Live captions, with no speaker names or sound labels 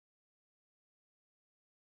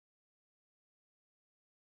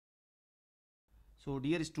So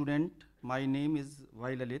dear student, my name is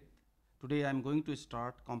Y Lalit. Today I am going to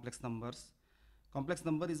start complex numbers. Complex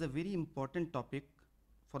number is a very important topic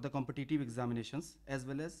for the competitive examinations as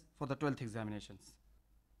well as for the 12th examinations.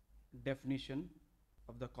 Definition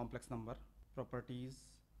of the complex number, properties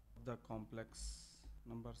of the complex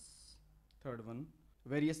numbers. Third one,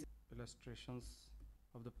 various illustrations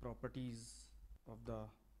of the properties of the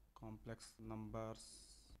complex numbers,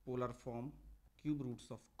 polar form, cube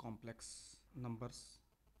roots of complex numbers,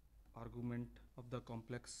 argument of the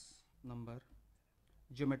complex number,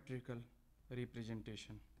 geometrical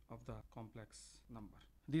representation of the complex number.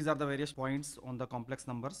 These are the various points on the complex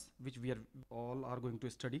numbers which we are all are going to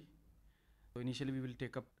study. So initially we will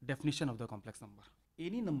take up definition of the complex number.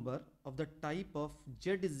 Any number of the type of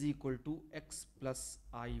z is equal to x plus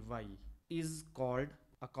iy is called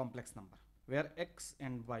a complex number, where x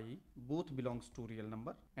and y both belongs to real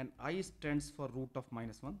number and I stands for root of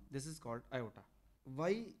 -1. This is called iota.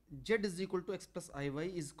 Why z is equal to x plus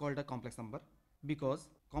iy is called a complex number? Because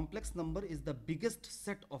complex number is the biggest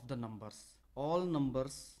set of the numbers. All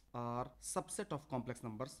numbers are subset of complex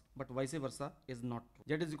numbers, but vice versa is not true.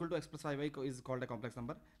 Z is equal to x plus iy is called a complex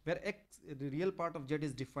number, where x, the real part of z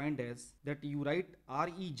is defined as that you write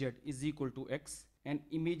rez is equal to x and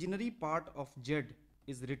imaginary part of z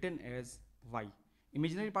is written as y.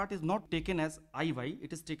 Imaginary part is not taken as iy,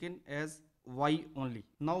 it is taken as y only.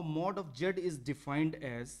 Now mod of z is defined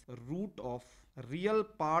as root of real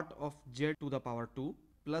part of z to the power 2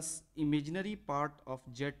 plus imaginary part of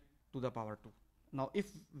z to the power 2. Now if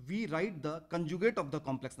we write the conjugate of the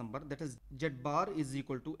complex number, that is z bar is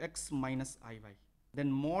equal to x minus iy,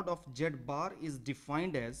 then mod of z bar is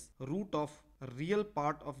defined as root of real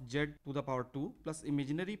part of z to the power 2 plus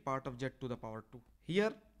imaginary part of z to the power 2.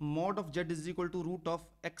 Here mod of z is equal to root of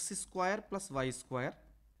x square plus y square,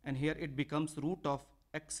 and here it becomes root of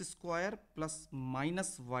x square plus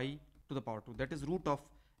minus y to the power 2, that is root of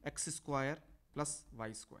x square plus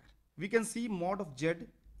y square. We can see mod of z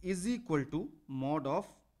is equal to mod of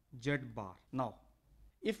z bar. Now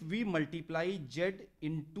if we multiply z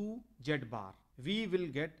into z bar, we will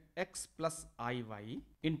get x plus iy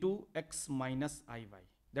into x minus iy,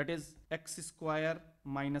 that is x square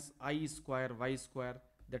minus I square y square,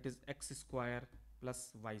 that is x square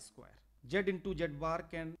plus y square. Z into z bar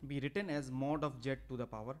can be written as mod of z to the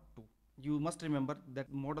power 2. You must remember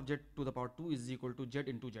that mod of z to the power 2 is equal to z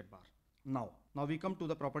into z bar. Now we come to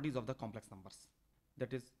the properties of the complex numbers,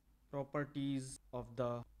 that is properties of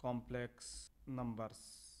the complex numbers.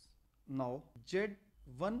 Now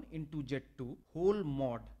z1 into z2 whole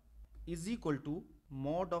mod is equal to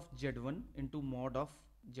mod of z1 into mod of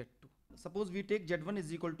z2. Suppose we take z1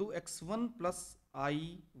 is equal to x1 plus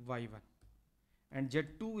iy1 and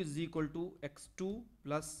z2 is equal to x2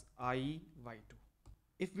 plus iy2.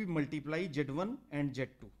 If we multiply z1 and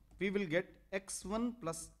z2, we will get x1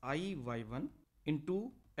 plus iy1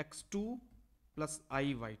 into x2 plus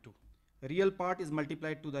iy2. Real part is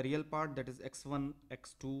multiplied to the real part, that is x1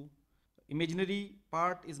 x2. Imaginary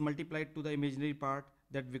part is multiplied to the imaginary part,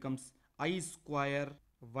 that becomes I square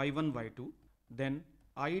y1 y2, then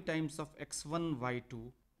I times of x1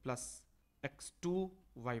 y2 plus x2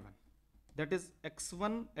 y1, that is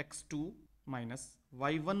x1 x2 minus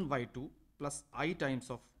y1 y2 plus I times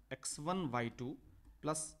of x1 y2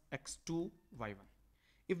 plus x2 y1.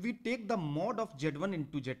 If we take the mod of z1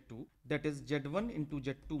 into z2, that is z1 into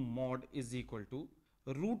z2 mod is equal to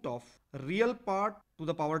root of real part to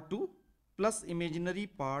the power 2 plus imaginary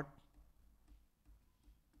part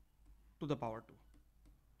to the power 2.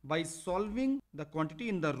 By solving the quantity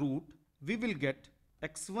in the root, we will get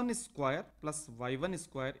x1 square plus y1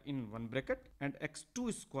 square in one bracket and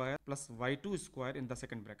x2 square plus y2 square in the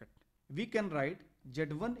second bracket. We can write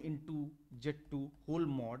z1 into z2 whole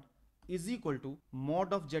mod is equal to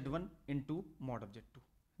mod of z1 into mod of z2.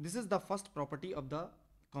 This is the first property of the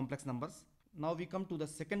complex numbers. Now we come to the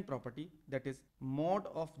second property, that is mod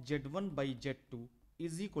of z1 by z2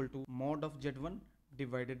 is equal to mod of z1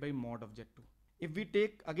 divided by mod of z2. If we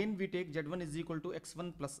take z1 is equal to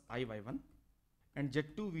x1 plus iy1 and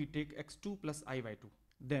z2 we take x2 plus iy2,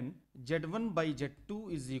 then z1 by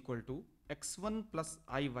z2 is equal to x1 plus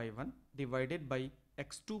iy1 divided by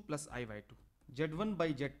x2 plus iy2. z1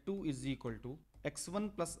 by z2 is equal to x1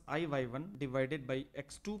 plus iy1 divided by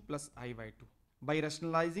x2 plus iy2. By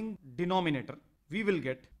rationalizing denominator, we will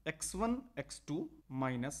get x1 x2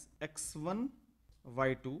 minus x1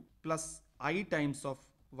 y2 plus I times of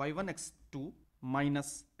y1 x2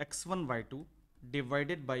 minus x1 y2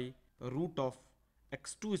 divided by root of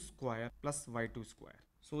x2 square plus y2 square.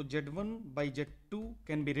 So z1 by z2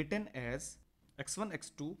 can be written as x1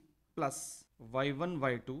 x2 plus y1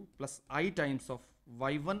 y2 plus I times of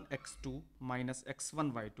y1 x2 minus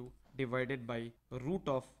x1 y2 divided by root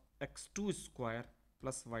of x2 square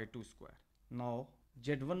plus y2 square. Now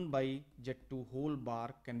z1 by z2 whole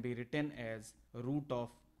bar can be written as root of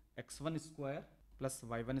x1 square plus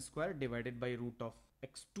y1 square divided by root of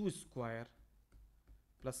x2 square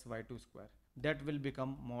plus y2 square. That will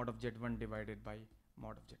become mod of z1 divided by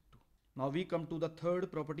mod of z2. Now we come to the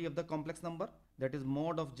third property of the complex number, that is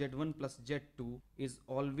mod of z1 plus z2 is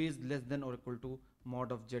always less than or equal to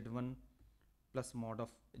mod of z1 plus mod of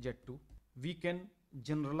z2. We can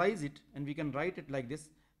generalize it and we can write it like this: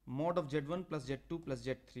 mod of z1 plus z2 plus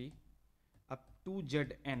z3 up to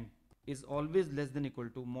zn is always less than equal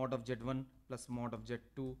to mod of z1 plus mod of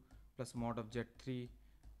z2 plus mod of z3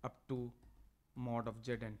 up to mod of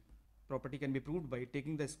zn. Property can be proved by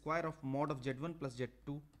taking the square of mod of z1 plus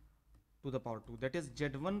z2 to the power 2, that is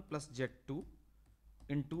z1 plus z2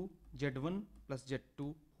 into z1 plus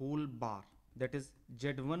z2 whole bar, that is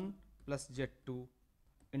z1 plus z2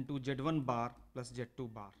 into z1 bar plus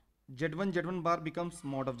z2 bar. Z1 bar becomes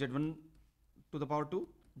mod of z1 to the power 2,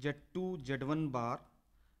 z2 z1 bar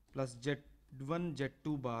plus z1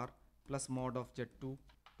 z2 bar plus mod of z2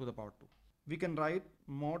 to the power 2. We can write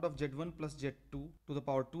mod of z1 plus z2 to the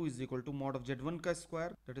power 2 is equal to mod of z1 ka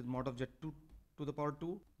square, that is mod of z2 to the power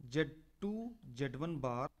 2, z2 z1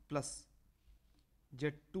 bar plus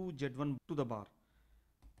z2 z1 to the bar,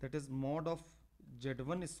 that is mod of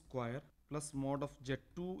z1 square plus mod of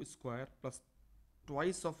z2 square plus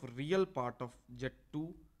twice of real part of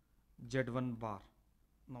z2 z1 bar.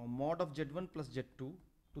 Now mod of z1 plus z2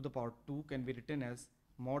 to the power 2 can be written as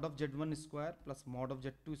mod of z1 square plus mod of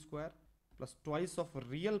z2 square plus twice of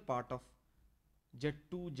real part of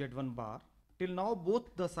z2 z1 bar. Till now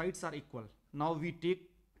both the sides are equal. Now we take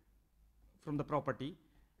from the property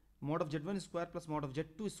mod of z1 square plus mod of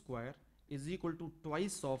z2 square is equal to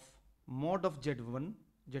twice of mod of z1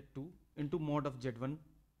 z2 into mod of z1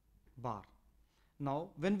 bar. Now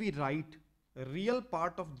when we write real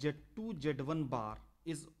part of z2 z1 bar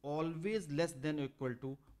is always less than or equal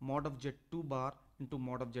to mod of z2 bar into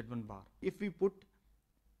mod of z1 bar. If we put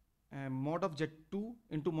mod of z2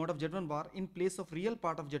 into mod of z1 bar in place of real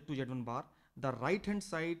part of z2 z1 bar, the right hand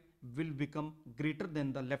side will become greater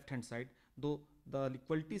than the left hand side, though the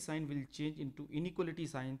equality sign will change into inequality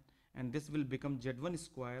sign, and this will become z1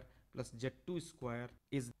 square plus z2 square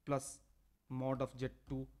is plus mod of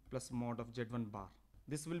z2 plus mod of z1 bar.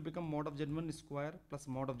 This will become mod of z1 square plus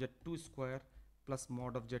mod of z2 square plus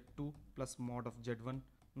mod of z2 plus mod of z1.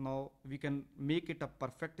 Now we can make it a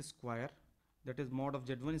perfect square, that is mod of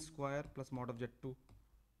z1 square plus mod of z2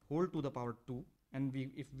 whole to the power 2, and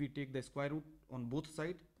if we take the square root on both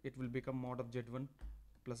sides, it will become mod of z1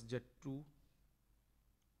 plus z2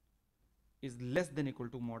 is less than equal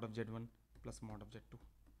to mod of z1 plus mod of z2.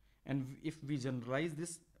 And if we generalize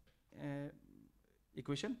this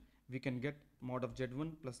equation, we can get mod of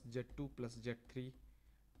z1 plus z2 plus z3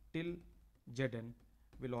 till zn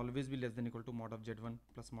will always be less than equal to mod of z1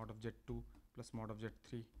 plus mod of z2 plus mod of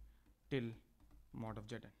z3 till mod of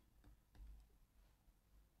zn.